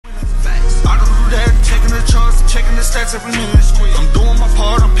checking the stats every minute. I'm doing my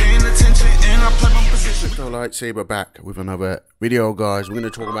part, I'm paying attention, and I play my position. So Lightsaber back with another video, guys. We're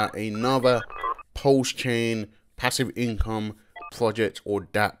going to talk about another PULSECHAIN passive income project, or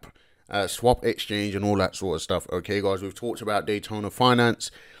DApp, swap exchange and all that sort of stuff. Okay, guys, we've talked about Daytona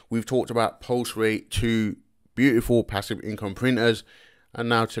Finance, we've talked about Pulse Rate, two beautiful passive income printers, and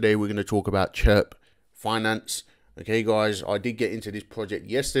now today we're going to talk about Chirp Finance. Okay, guys, I did get into this project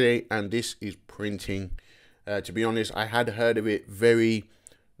yesterday, and this is printing. To be honest, I had heard of it very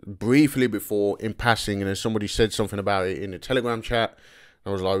briefly before in passing, and then somebody said something about it in the Telegram chat. I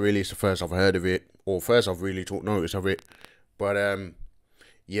was like, really, it's the first I've heard of it, or first I've really took notice of it. But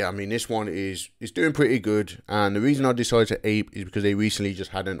yeah, I mean, this one is doing pretty good, and the reason I decided to ape is because they recently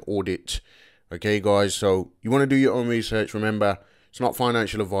just had an audit. Okay, guys, so you want to do your own research. Remember, it's not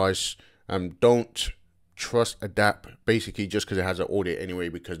financial advice. Don't trust a DApp basically just because it has an audit anyway,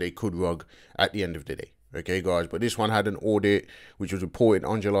 because they could rug at the end of the day. Okay, guys, but this one had an audit which was reported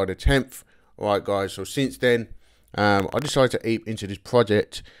on July the 10th. All right, guys, so since then I decided to ape into this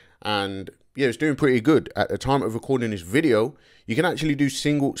project, and yeah, it's doing pretty good. At the time of recording this video, you can actually do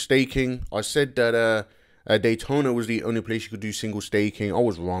single staking. I said that Daytona was the only place you could do single staking. I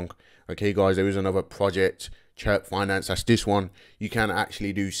was wrong. Okay, guys, there is another project, Chirp Finance, that's this one. You can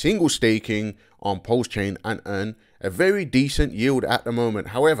actually do single staking on PULSECHAIN and earn a very decent yield at the moment.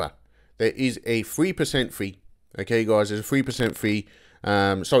 However, there is a 3% fee. Okay, guys, there's a 3% fee.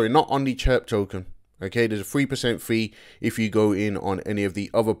 Sorry, not on the Chirp token. Okay, there's a 3% fee if you go in on any of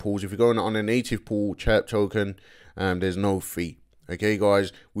the other pools. If you're going on a native pool, Chirp token, there's no fee. Okay,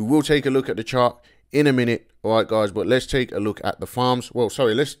 guys, we will take a look at the chart in a minute. All right, guys, but let's take a look at the farms. Well,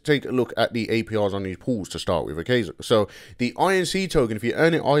 sorry, let's take a look at the APRs on these pools to start with. Okay, so the INC token, if you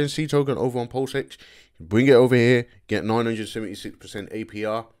earn an INC token over on PulseX, bring it over here, get 976%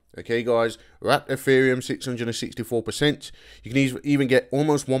 APR. Okay, guys, wrapped Ethereum 664%. You can even get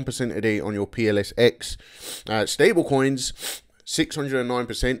almost 1% a day on your PLSX. Stable coins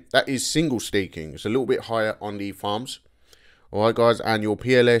 609%. That is single staking. It's a little bit higher on the farms. All right, guys, and your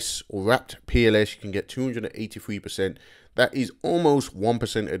PLS or wrapped PLS, you can get 283%. That is almost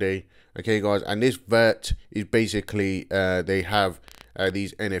 1% a day. Okay, guys, and this vert is basically they have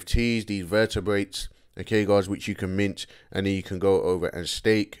these NFTs, these vertebrates. Okay, guys, which you can mint, and then you can go over and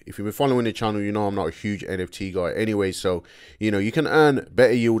stake. If you've been following the channel, you know I'm not a huge NFT guy anyway, so you know you can earn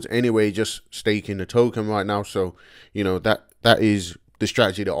better yields anyway just staking the token right now. So you know that is the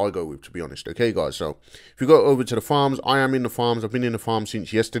strategy that I go with, to be honest. Okay, guys, so if you go over to the farms, I am in the farms. I've been in the farm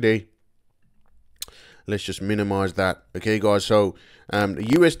since yesterday. Let's just minimize that. Okay, guys, so the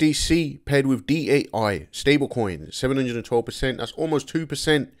USDC paired with DAI stablecoin, 712%. That's almost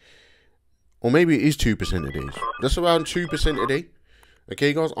 2%. Or maybe it is 2% a day. That's around 2% a day.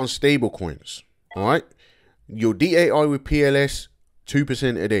 Okay, guys, on stable coins. All right. Your DAI with PLS,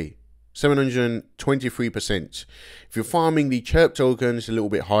 2% a day. 723%. If you're farming the Chirp token, it's a little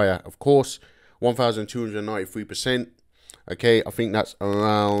bit higher. Of course, 1,293%. Okay, I think that's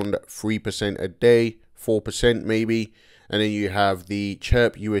around 3% a day. 4% maybe. And then you have the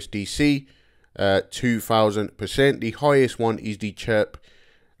Chirp USDC, 2,000%. The highest one is the Chirp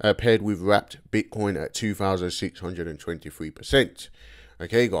paired with wrapped Bitcoin at 2,623%.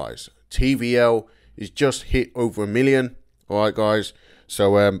 Okay, guys, TVL is just hit over 1 million. All right, guys,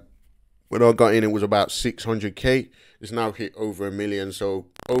 so when I got in, it was about 600k. It's now hit over 1 million, so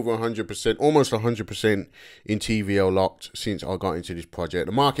over 100%, almost 100% in TVL locked since I got into this project.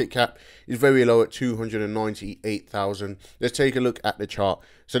 The market cap is very low at 298,000. Let's take a look at the chart.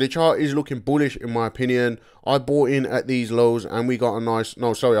 So the chart is looking bullish in my opinion. I bought in at these lows and we got a nice,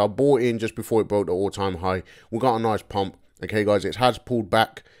 no, sorry, I bought in just before it broke the all-time high. We got a nice pump. Okay, guys, it has pulled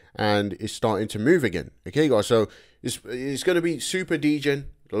back and it's starting to move again. Okay, guys, so it's going to be super degen,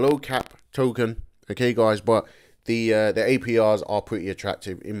 low cap token. Okay, guys, but the APRs are pretty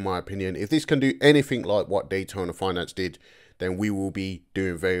attractive in my opinion. If this can do anything like what Daytona Finance did, then we will be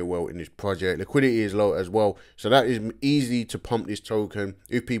doing very well in this project. Liquidity is low as well, so that is easy to pump this token.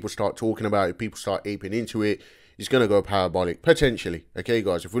 If people start talking about it, if people start aping into it, it's going to go parabolic potentially. Okay,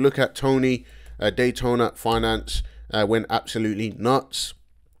 guys, if we look at Tony, Daytona Finance went absolutely nuts.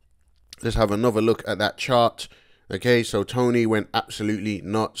 Let's have another look at that chart. Okay, so Tony went absolutely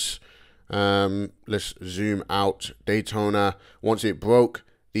nuts. Let's zoom out. Daytona, once it broke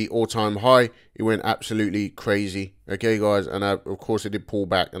the all-time high, it went absolutely crazy. Okay, guys, and of course it did pull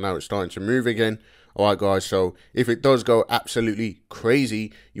back, and now it's starting to move again. All right, guys, so if it does go absolutely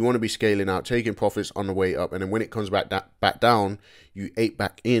crazy, you want to be scaling out, taking profits on the way up, and then when it comes back down, you ape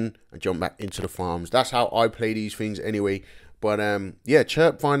back in and jump back into the farms. That's how I play these things anyway. But yeah,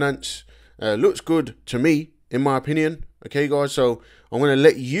 Chirp Finance looks good to me. in my opinion. Okay, guys, so I'm going to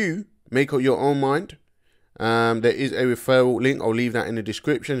let you make up your own mind. There is a referral link. I'll leave that in the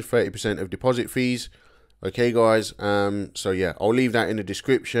description. 30% of deposit fees. Okay, guys. So yeah, I'll leave that in the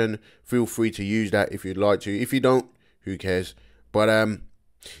description. Feel free to use that if you'd like to. If you don't, who cares? But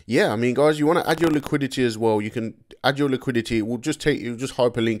yeah, I mean, guys, you want to add your liquidity as well. You can add your liquidity. It will just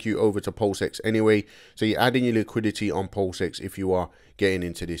hyperlink you over to PulseX anyway. So you're adding your liquidity on PulseX if you are getting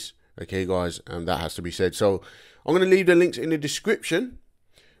into this. Okay, guys, that has to be said. So I'm going to leave the links in the description.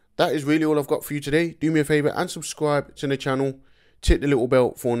 That is really all I've got for you today. Do me a favor and subscribe to the channel. Tick the little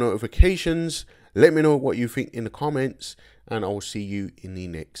bell for notifications. Let me know what you think in the comments, and I will see you in the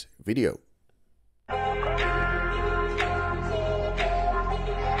next video.